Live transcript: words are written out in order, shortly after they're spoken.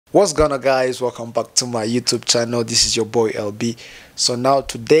What's going on, guys? Welcome back to my YouTube channel. This is your boy LB. So now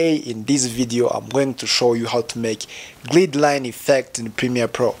today in this video I'm going to show you how to make grid line effect in Premiere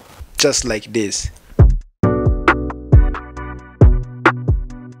Pro, just like this.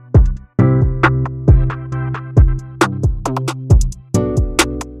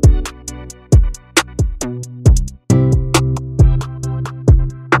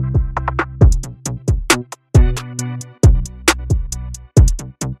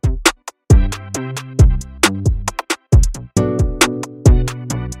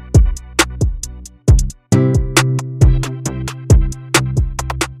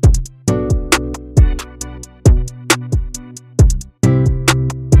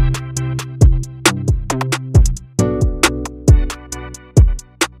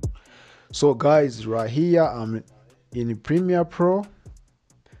 So guys, right here I'm in Premiere Pro.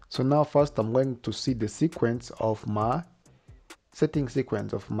 So now first I'm going to see the sequence of my setting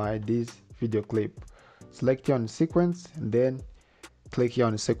sequence of this video clip. Select here on sequence and then click here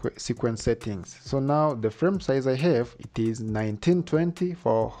on sequence settings. So now the frame size I have, it is 1920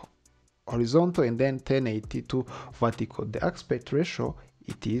 for horizontal and then 1080 vertical. The aspect ratio,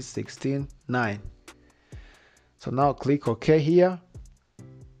 it is 16:9. So now click OK here.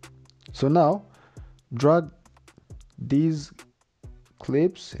 So now drag these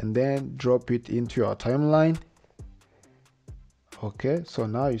clips and then drop it into your timeline. Okay, so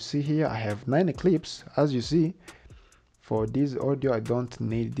now you see here I have 9 clips. As you see, for this audio I don't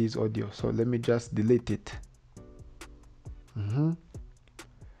need this audio, so let me just delete it.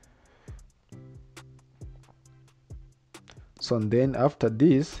 So then after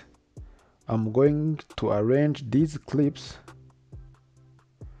this I'm going to arrange these clips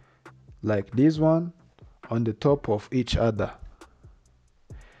like this one on the top of each other.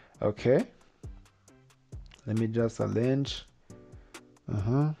 Okay, let me just arrange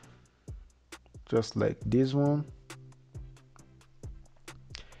just like this one.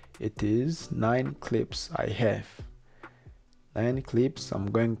 It is 9 clips. I have 9 clips I'm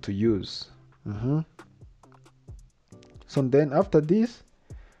going to use. So then after this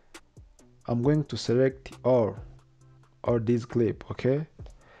I'm going to select all this clip. Okay,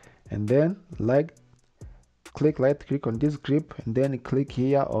 and then right click on this clip and then click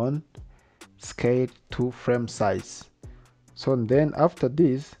here on scale to frame size. So then after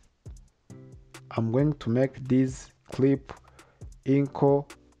this I'm going to make this clip equal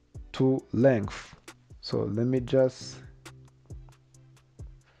to length. So let me just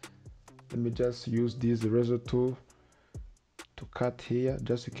use this eraser tool to cut here.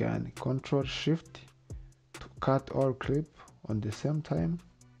 Just you can Control Shift to cut all clip on the same time,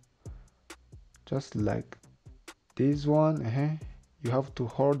 just like this one. You have to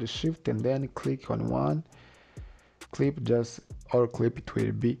hold the shift and then click on one clip, just all clip it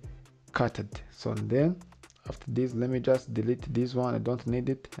will be cutted. So then after this let me just delete this one, I don't need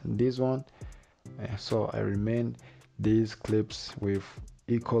it, and this one, so I remain these clips with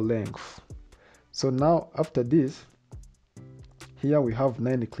equal length. So now after this, here we have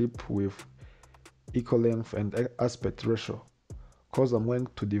 9 clip with equal length and aspect ratio, because I'm going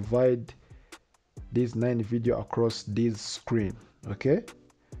to divide this 9 video across this screen. Okay,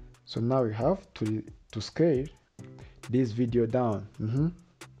 so now we have to scale this video down.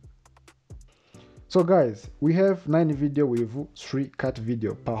 So guys, we have 9 video with 3 cut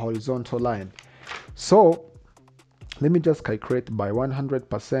video per horizontal line. So let me just calculate by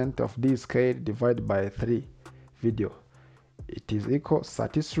 100% of this scale divided by 3 video. It is equal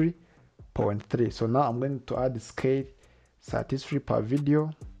 33.3. So now I'm going to add scale 33 per video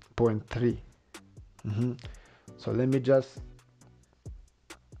 0.3. So let me just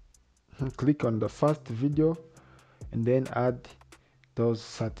click on the first video and then add those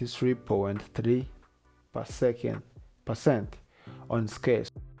 33.3% on scale.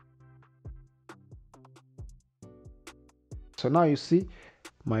 So now you see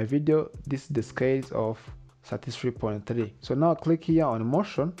my video, this is the scale of 33.3. So now click here on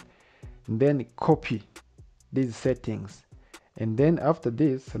motion and then copy these settings, and then after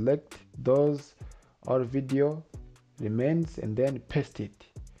this select those all video remains and then paste it.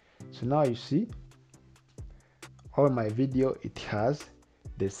 So now you see all my video, it has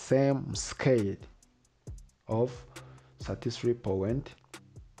the same scale of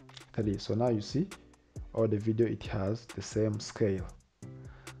 33.3. so now you see all the video, it has the same scale.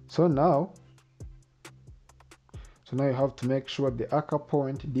 So now you have to make sure the anchor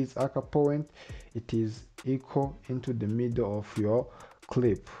point, this anchor point, it is equal into the middle of your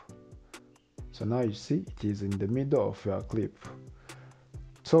clip. So now you see it is in the middle of your clip.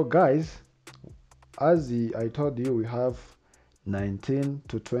 So guys, as I told you, we have 19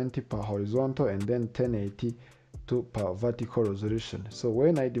 to 20 per horizontal, and then 1080 per vertical resolution. So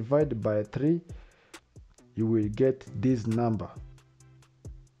when I divide by 3, you will get this number.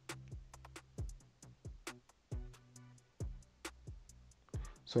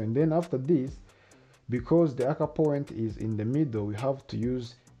 So and then after this, because the anchor point is in the middle, we have to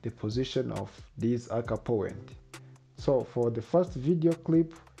use the position of this anchor point. So for the first video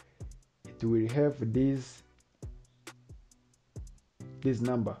clip, it will have this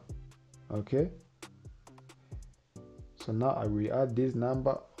number. Okay, so now I will add this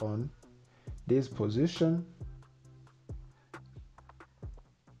number on this position.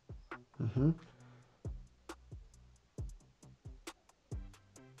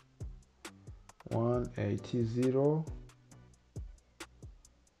 180.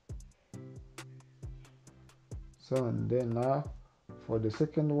 So and then now for the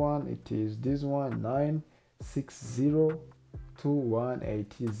second one, it is this one, 960 to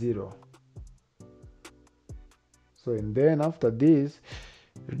 180. So and then after this,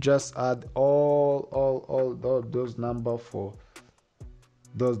 you just add all those numbers for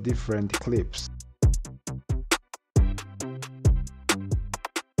those different clips.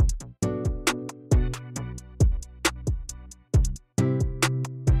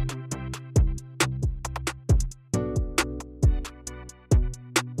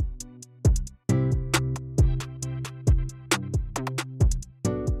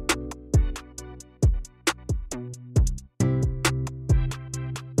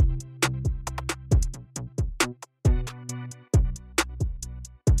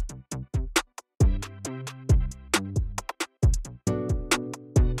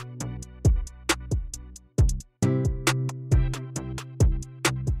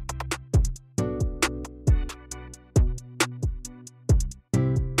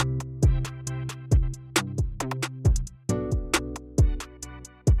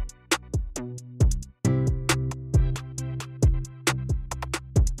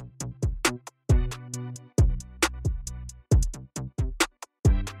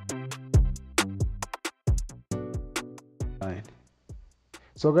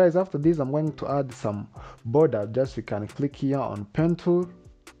 So guys, after this I'm going to add some border. Just you can click here on pen tool.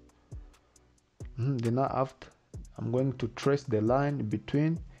 Then after, I'm going to trace the line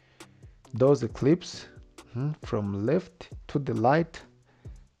between those clips from left to the right.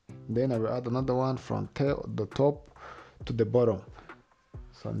 Then I will add another one from the top to the bottom.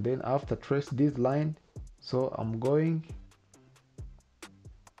 So and then after trace this line, so I'm going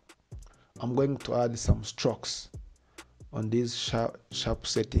to add some strokes on these sharp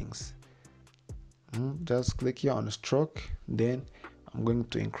settings. Just click here on stroke, then I'm going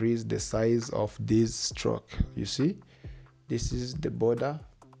to increase the size of this stroke. You see, this is the border.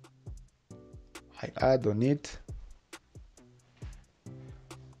 I add on it.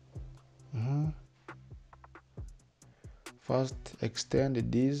 First extend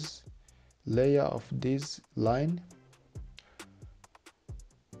this layer of this line,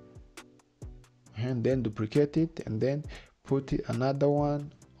 and then duplicate it, and then put another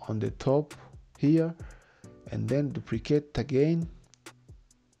one on the top here, and then duplicate again.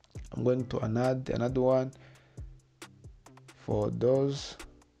 I'm going to add another one for those.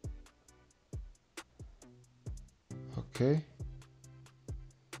 Okay,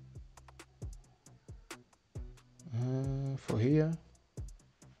 for here.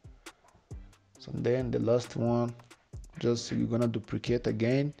 So then the last one, just you're gonna duplicate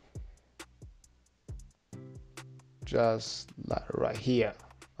again, just like right here.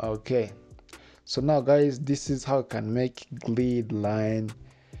 Okay, so now guys, this is how you can make grid line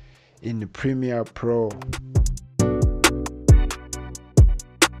in Premiere Pro.